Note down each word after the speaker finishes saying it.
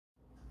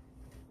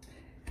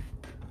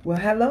Well,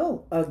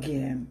 hello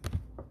again.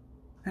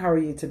 How are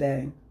you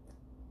today?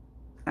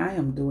 I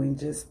am doing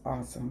just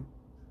awesome.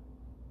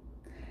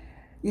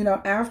 You know,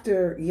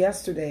 after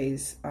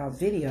yesterday's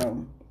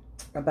video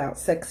about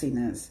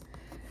sexiness,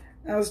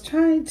 I was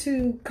trying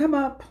to come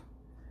up,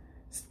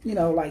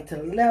 like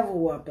to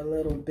level up a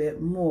little bit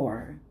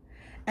more.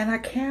 And I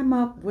came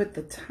up with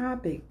the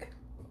topic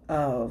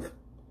of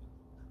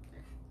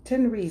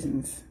 10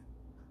 reasons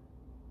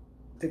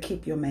to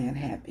keep your man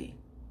happy.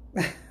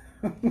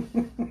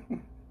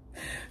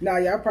 Now,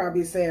 y'all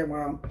probably saying,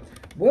 well,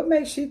 what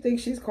makes you think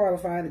she's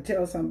qualified to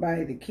tell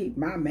somebody to keep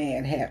my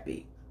man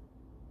happy?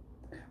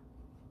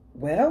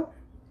 Well,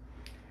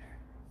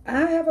 I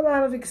have a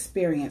lot of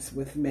experience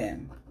with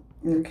men,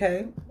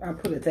 okay? I'll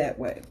put it that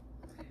way.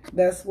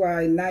 That's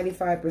why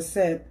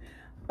 95%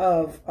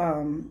 of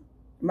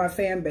my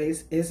fan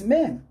base is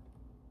men.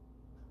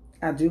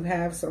 I do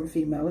have some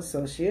female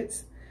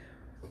associates,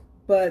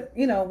 but,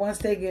 once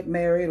they get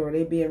married or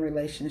they be in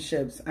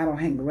relationships, I don't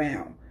hang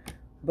around.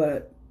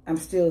 But I'm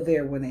still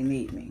there when they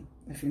need me,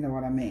 if you know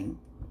what I mean.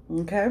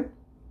 Okay?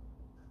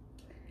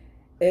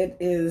 It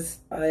is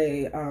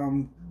a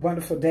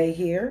wonderful day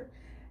here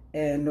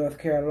in North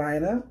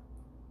Carolina.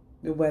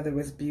 The weather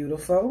is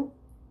beautiful.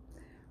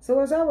 So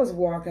as I was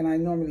walking, I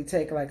normally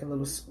take like a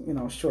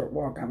little, short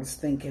walk. I was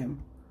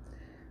thinking.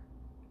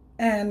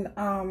 And,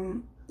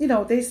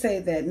 they say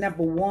that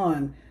number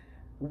one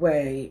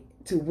way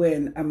to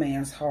win a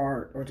man's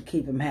heart or to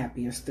keep him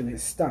happy is through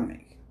his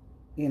stomach,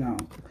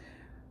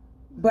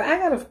 But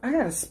I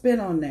gotta spin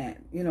on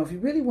that. If you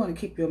really want to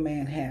keep your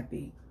man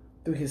happy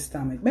through his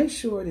stomach, make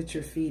sure that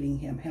you're feeding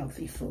him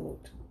healthy food.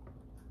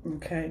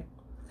 Okay?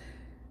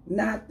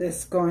 Not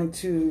that's going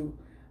to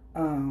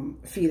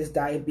feed his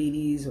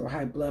diabetes or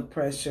high blood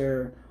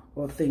pressure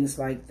or things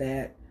like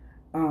that.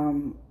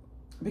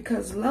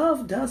 Because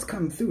love does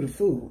come through the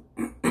food.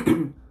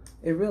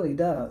 It really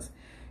does.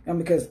 And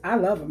because I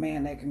love a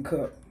man that can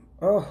cook.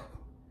 Oh,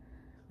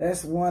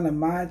 that's one of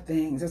my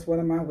things. That's one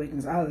of my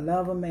weaknesses. I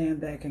love a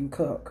man that can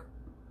cook.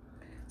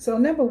 So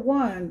number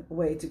one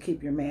way to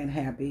keep your man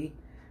happy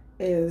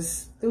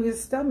is through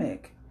his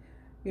stomach.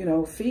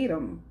 Feed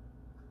him.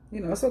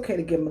 It's okay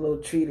to give him a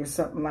little treat or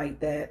something like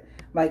that.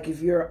 Like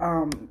if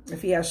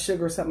if he has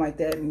sugar or something like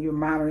that and you're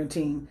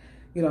monitoring,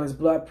 his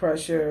blood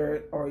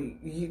pressure, or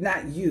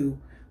not you,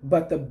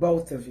 but the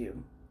both of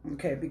you.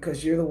 Okay,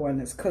 because you're the one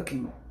that's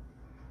cooking.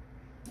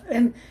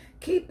 And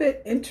keep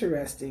it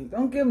interesting.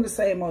 Don't give them the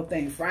same old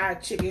thing.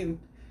 Fried chicken,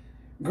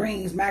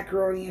 greens,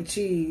 macaroni and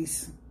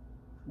cheese,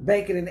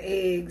 bacon and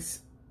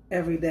eggs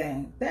every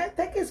day. That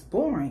gets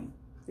boring,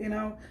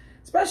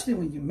 especially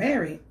when you're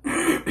married.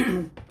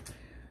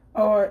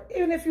 Or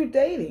even if you're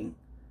dating.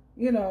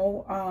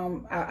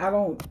 I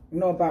don't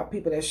know about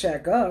people that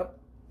shack up,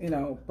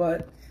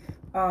 but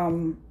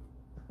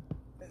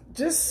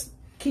just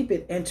keep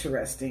it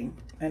interesting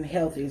and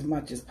healthy as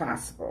much as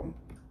possible.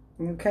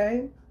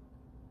 Okay?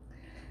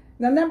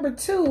 Now, number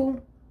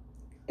two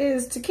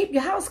is to keep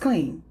your house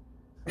clean.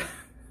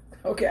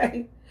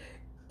 Okay?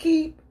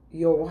 Keep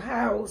your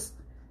house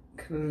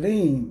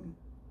clean.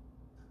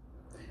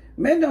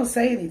 Men don't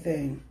say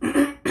anything.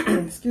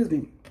 Excuse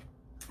me.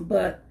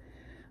 But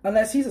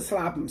unless he's a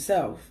slob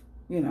himself,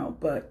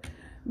 But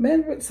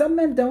some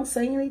men don't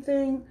say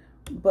anything,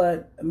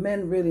 but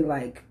men really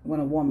like when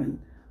a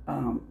woman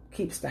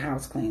keeps the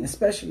house clean,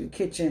 especially the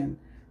kitchen,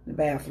 the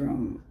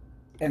bathroom,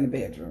 and the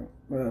bedroom.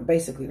 Well,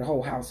 basically the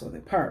whole house or the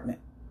apartment.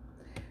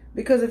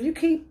 Because if you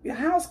keep your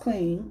house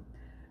clean,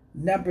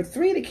 number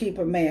three to keep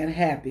a man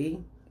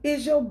happy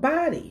is your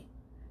body.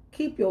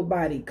 Keep your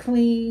body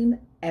clean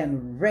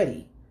and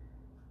ready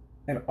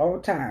at all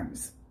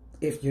times,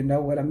 if you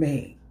know what I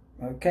mean.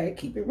 Okay?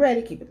 Keep it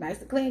ready. Keep it nice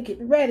and clean.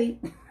 Keep it ready.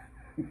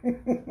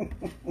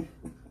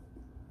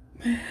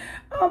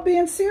 I'm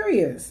being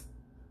serious.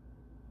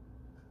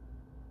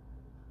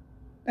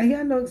 And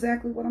y'all know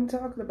exactly what I'm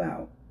talking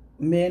about.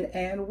 Men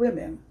and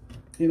women,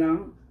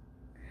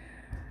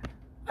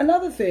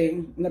 Another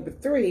thing, number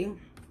three,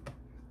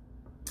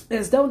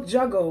 is don't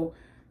juggle,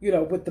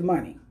 with the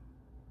money.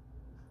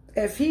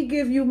 If he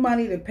give you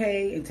money to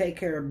pay and take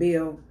care of a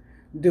bill,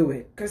 do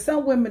it. Because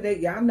some women,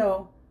 y'all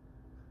know,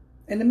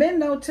 and the men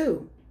know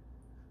too.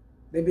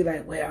 They be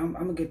like, well, I'm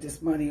going to get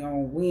this money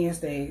on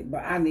Wednesday,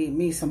 but I need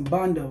me some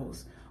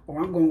bundles.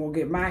 Or I'm going to go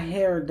get my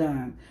hair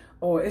done.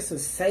 Or it's a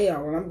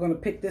sale and I'm going to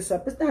pick this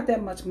up. It's not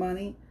that much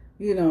money,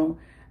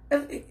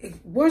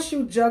 Once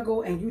you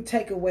juggle and you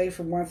take away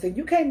from one thing,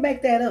 you can't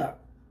make that up,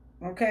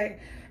 okay?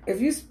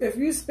 If you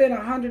spend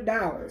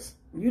 $100,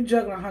 you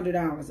juggle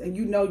 $100, and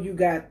you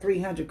got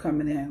 $300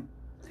 coming in,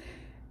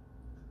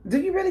 do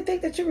you really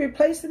think that you're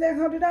replacing that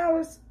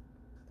 $100?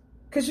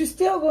 Because you're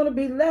still going to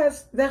be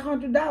less than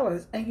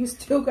 $100, and you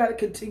still got to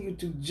continue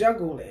to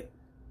juggle it,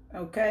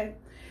 okay?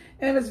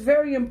 And it's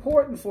very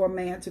important for a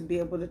man to be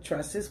able to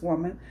trust his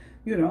woman,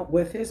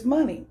 with his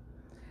money.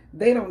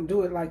 They don't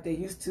do it like they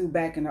used to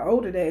back in the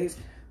older days.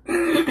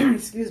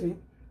 Excuse me.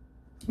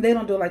 They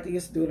don't do it like they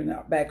used to do it in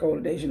the back older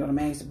days. The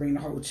man used to bring the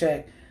whole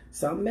check.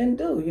 Some men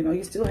do.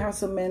 You still have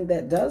some men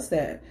that does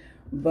that.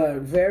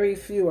 But very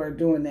few are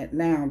doing that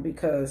now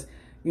because,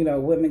 you know,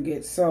 women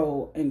get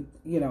so,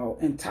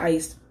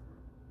 enticed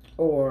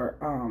or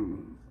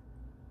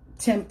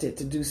tempted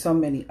to do so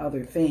many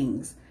other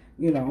things,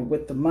 you know,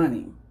 with the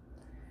money.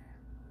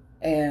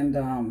 And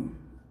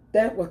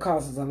that what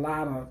causes a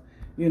lot of,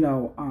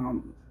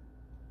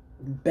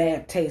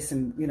 bad taste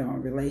in,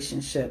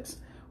 relationships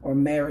or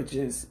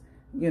marriages,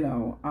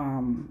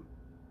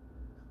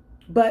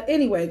 But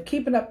anyway,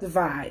 keeping up the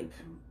vibe.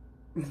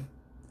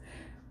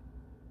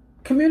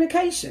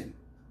 Communication.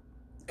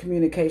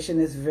 Communication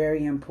is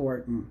very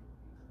important.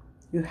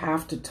 You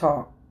have to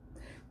talk.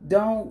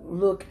 Don't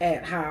look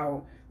at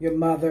how your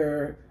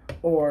mother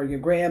or your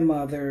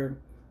grandmother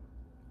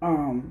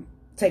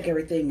take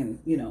everything and,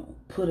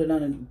 put it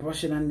on and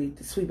brush it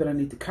underneath, sweep it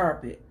underneath the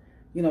carpet.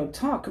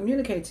 Talk,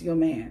 communicate to your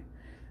man.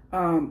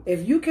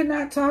 If you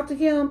cannot talk to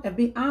him and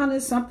be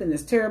honest, something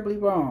is terribly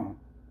wrong.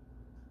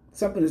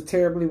 Something is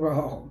terribly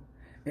wrong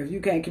if you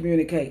can't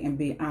communicate and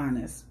be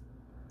honest.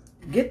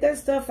 Get that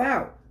stuff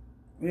out.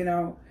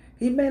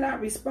 He may not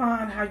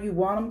respond how you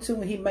want him to,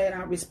 and he may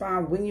not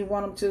respond when you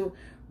want him to,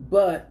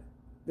 but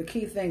the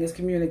key thing is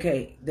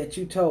communicate that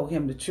you told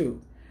him the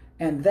truth.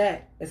 And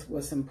that is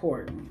what's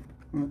important.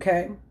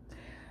 Okay?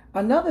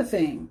 Another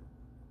thing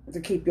to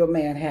keep your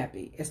man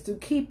happy is to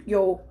keep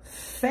your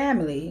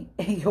family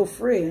and your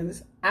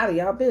friends out of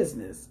your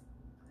business.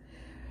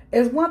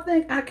 There's one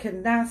thing I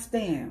cannot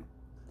stand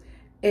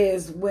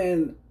is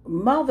when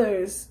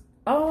mothers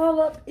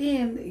all up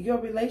in your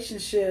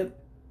relationship,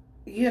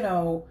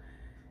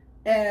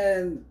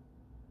 and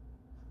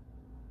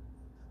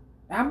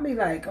I'm be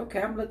like,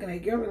 okay, I'm looking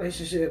at your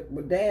relationship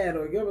with dad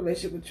or your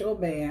relationship with your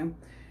man.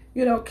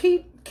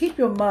 Keep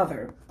your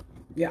mother,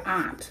 your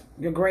aunt,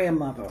 your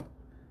grandmother,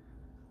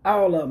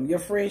 all of them, your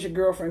friends, your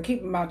girlfriend,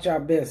 keep them out your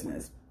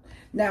business.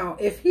 Now,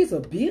 if he's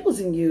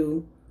abusing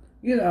you,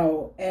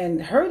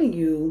 and hurting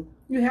you,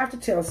 you have to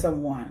tell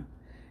someone.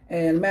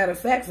 And matter of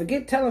fact,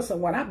 forget telling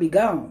someone, I'll be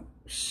gone.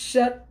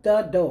 Shut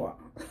the door.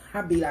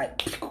 I'll be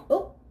like,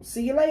 oh,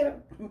 see you later.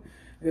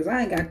 Because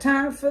I ain't got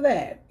time for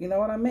that. You know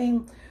what I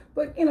mean?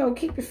 But,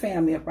 keep your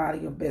family up out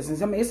of your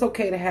business. I mean, it's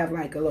okay to have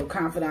like a little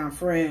confidant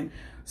friend,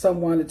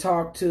 someone to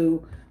talk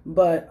to.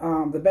 But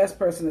the best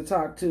person to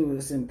talk to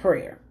is in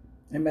prayer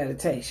and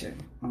meditation.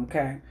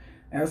 Okay?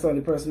 And that's the only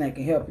person that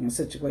can help you in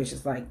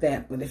situations like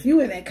that. But if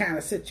you're in that kind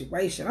of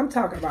situation, I'm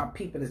talking about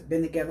people that's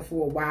been together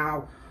for a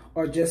while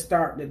or just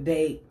starting to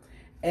date.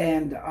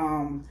 And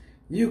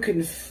you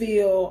can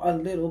feel a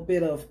little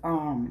bit of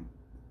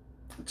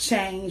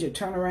change or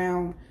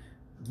turnaround,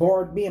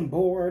 being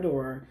bored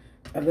or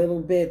a little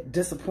bit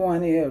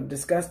disappointed or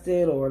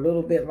disgusted or a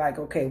little bit like,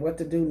 okay, what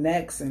to do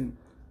next? And,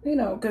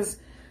 because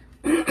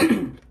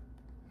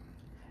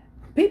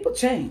people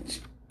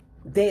change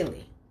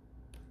daily.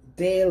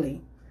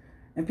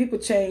 And people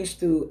change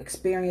through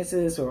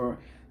experiences or,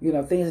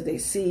 things that they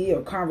see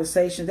or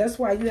conversations. That's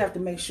why you have to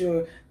make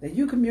sure that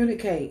you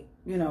communicate,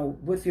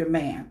 with your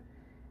man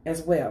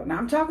as well. Now,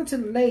 I'm talking to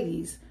the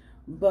ladies,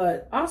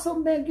 but also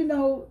men,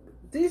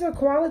 these are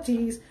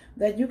qualities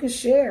that you can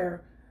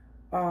share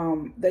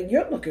that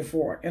you're looking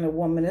for in a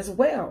woman as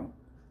well,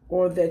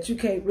 or that you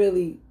can't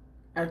really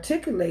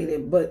articulate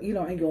it, but,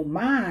 in your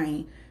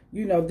mind,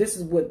 this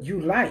is what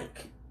you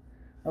like.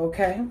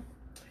 Okay?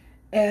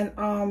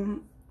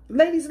 And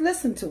ladies,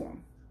 listen to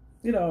them.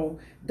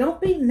 Don't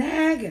be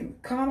nagging.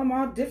 Call them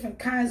all different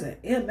kinds of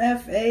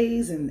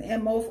MFAs and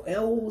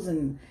MOLs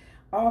and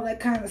all that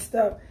kind of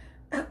stuff.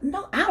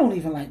 No, I don't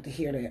even like to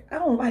hear that. I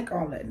don't like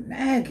all that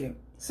nagging.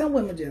 Some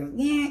women just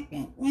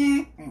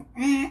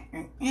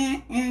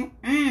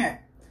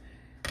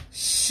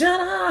shut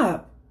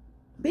up.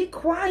 Be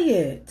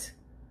quiet.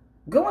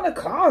 Go in the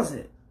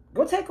closet.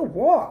 Go take a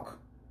walk.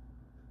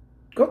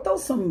 Go throw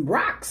some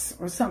rocks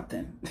or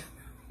something.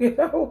 Men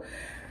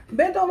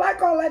don't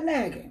like all that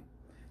nagging.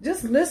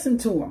 Just listen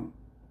to them.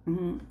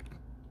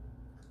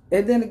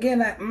 And then again,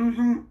 like,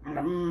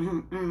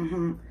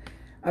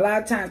 A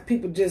lot of times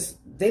people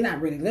they're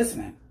not really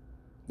listening.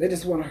 They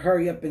just want to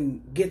hurry up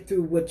and get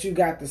through what you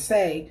got to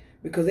say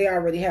because they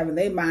already have in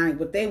their mind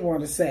what they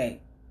want to say,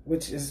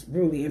 which is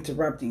really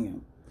interrupting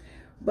you.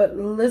 But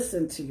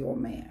listen to your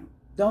man.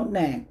 Don't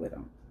nag with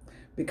him.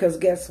 Because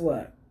guess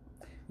what?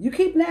 You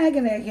keep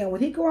nagging at him.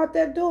 When he go out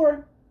that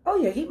door, oh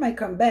yeah, he might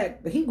come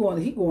back, but he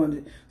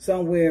going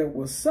somewhere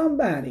where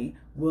somebody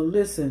will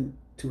listen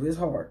to his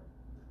heart.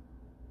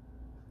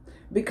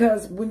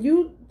 Because when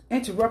you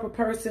interrupt a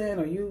person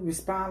or you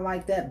respond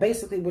like that,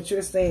 basically what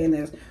you're saying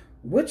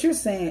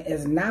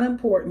is not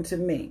important to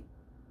me.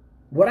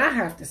 What I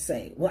have to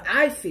say, what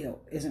I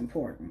feel is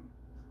important.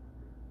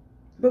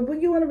 But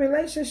when you're in a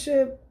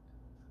relationship,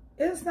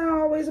 it's not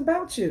always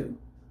about you.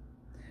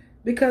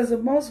 Because the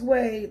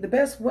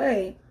best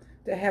way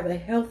to have a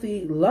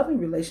healthy, loving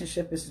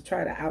relationship is to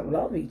try to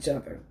outlove each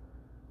other.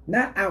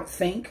 Not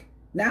outthink,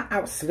 not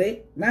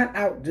outslick, not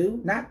outdo,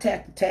 not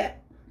tat for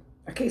tat.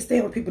 I can't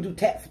stand when people do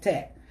tat for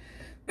tat.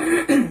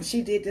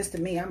 She did this to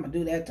me, I'm going to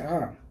do that to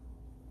her.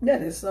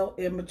 That is so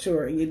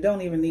immature. And you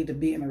don't even need to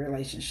be in a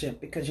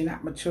relationship because you're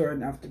not mature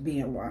enough to be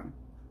in one.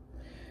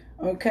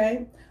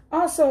 Okay?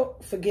 Also,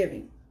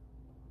 forgiving.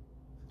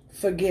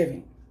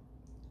 Forgiving.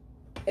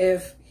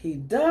 If he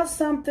does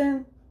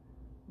something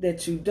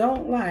that you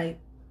don't like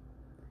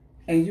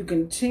and you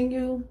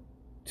continue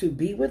to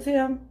be with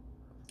him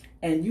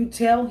and you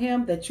tell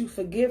him that you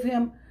forgive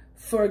him,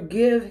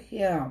 forgive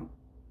him.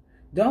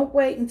 Don't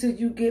wait until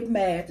you get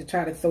mad to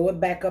try to throw it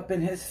back up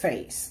in his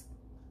face,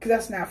 because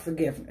that's not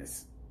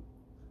forgiveness.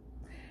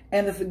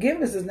 And the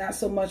forgiveness is not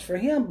so much for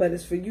him, but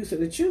it's for you so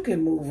that you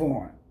can move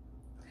on.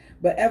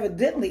 But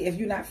evidently, if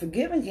you're not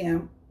forgiving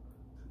him,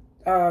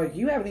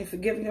 you haven't even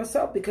forgiven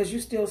yourself, because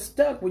you're still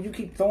stuck when you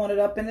keep throwing it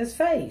up in his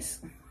face.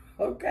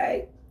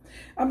 Okay?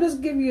 I'm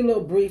just giving you a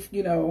little brief,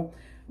 little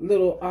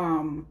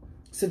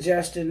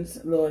suggestions,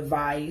 little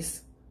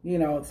advice,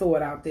 throw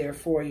it out there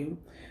for you.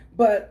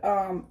 But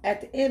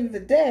at the end of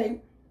the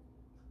day,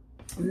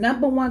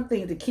 number one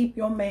thing to keep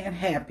your man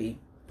happy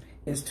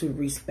is to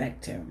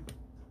respect him.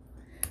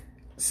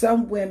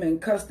 Some women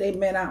cuss their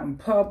men out in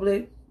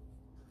public.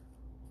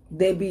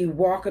 They be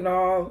walking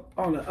all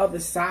on the other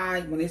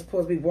side when they're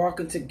supposed to be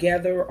walking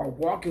together, or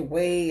walking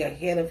way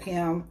ahead of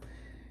him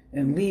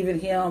and leaving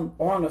him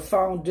on the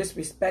phone,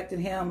 disrespecting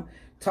him,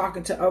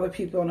 talking to other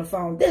people on the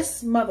phone.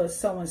 This mother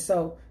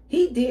so-and-so,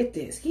 he did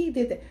this, he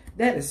did that.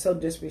 That is so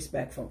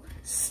disrespectful.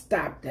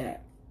 Stop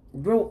that.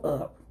 Grow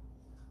up.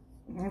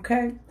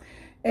 Okay?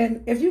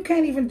 And if you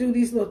can't even do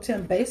these little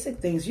 10 basic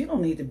things, you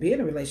don't need to be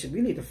in a relationship.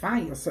 You need to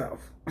find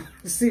yourself.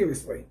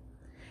 Seriously.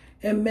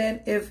 And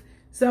men, if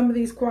some of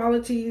these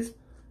qualities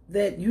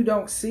that you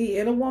don't see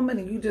in a woman,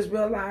 and you just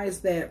realize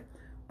that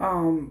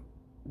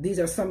these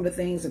are some of the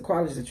things and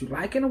qualities that you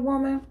like in a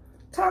woman,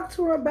 talk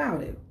to her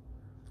about it.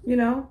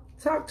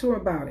 Talk to her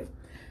about it.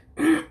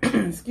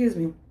 Excuse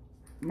me.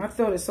 My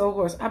throat is so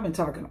hoarse. I've been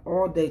talking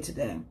all day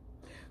today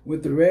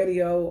with the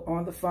radio,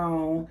 on the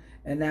phone,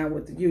 and now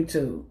with the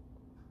YouTube.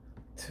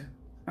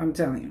 I'm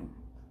telling you.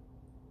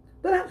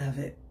 But I love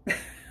it.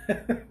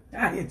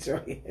 I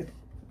enjoy it.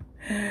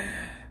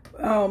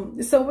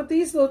 So with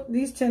these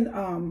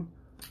 10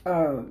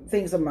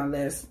 things on my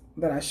list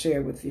that I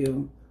shared with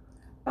you,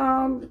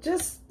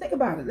 just think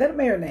about it. Let it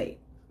marinate.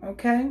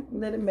 Okay?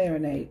 Let it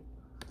marinate.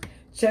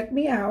 Check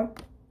me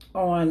out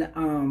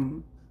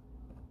on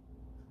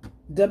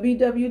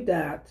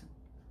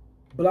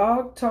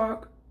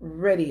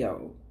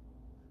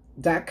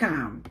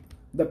www.blogtalkradio.com.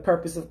 The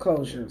Purpose of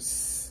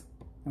Closures.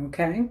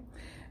 Okay?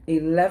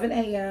 11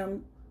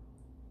 a.m.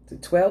 to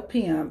 12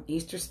 p.m.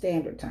 Eastern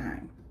Standard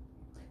Time.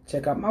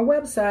 Check out my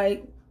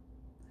website.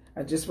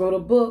 I just wrote a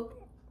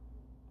book,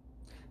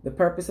 The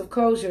Purpose of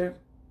Closure,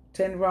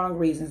 10 Wrong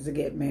Reasons to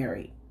Get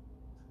Married.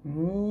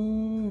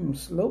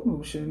 Slow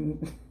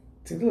motion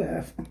to the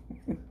left.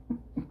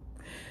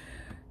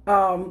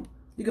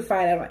 You can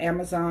find it on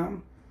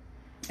Amazon.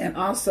 And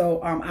also,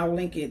 I'll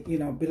link it,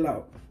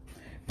 below.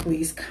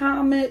 Please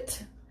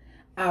comment.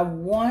 I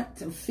want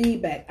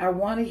feedback. I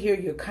want to hear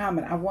your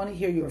comment. I want to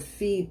hear your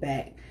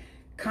feedback.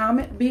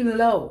 Comment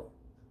below.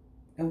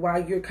 And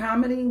while you're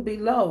commenting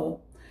below,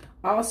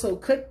 also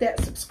click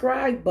that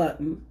subscribe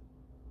button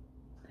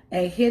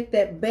and hit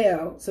that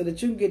bell so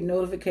that you can get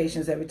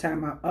notifications every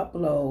time I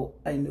upload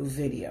a new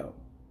video.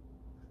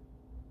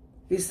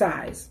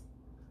 Besides,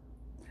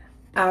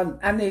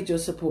 I need your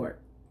support.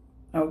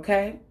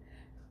 Okay?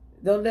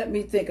 Don't let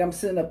me think I'm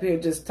sitting up here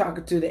just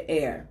talking to the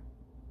air.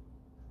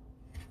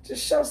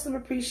 Just show some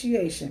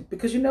appreciation,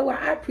 because you know what?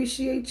 I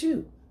appreciate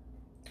you.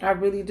 I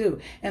really do.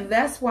 And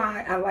that's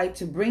why I like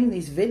to bring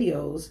these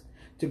videos,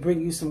 to bring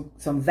you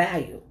some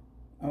value.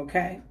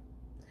 Okay?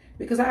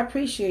 Because I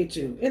appreciate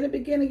you. In the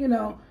beginning,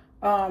 and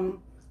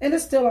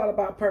it's still all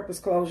about purpose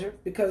closure,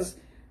 because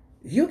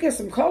you get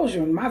some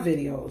closure in my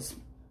videos.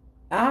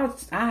 I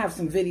have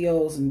some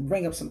videos and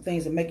bring up some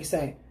things that make you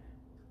say,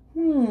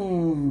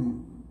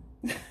 and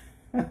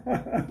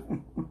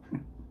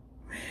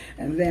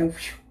then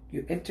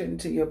you enter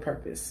into your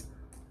purpose.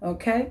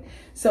 Okay?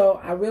 So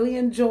I really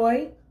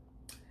enjoyed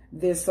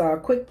this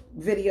quick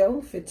video,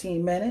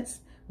 15 minutes.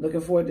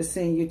 Looking forward to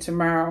seeing you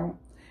tomorrow.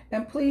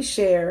 And please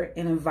share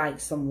and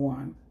invite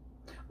someone.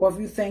 Or if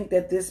you think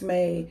that this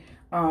may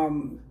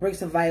bring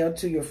some value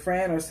to your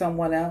friend or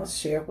someone else,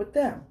 share it with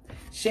them.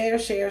 Share,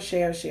 share,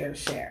 share, share,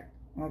 share.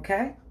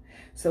 Okay?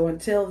 So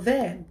until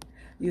then,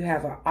 you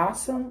have an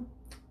awesome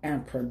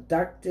and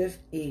productive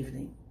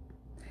evening.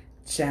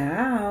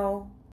 Ciao.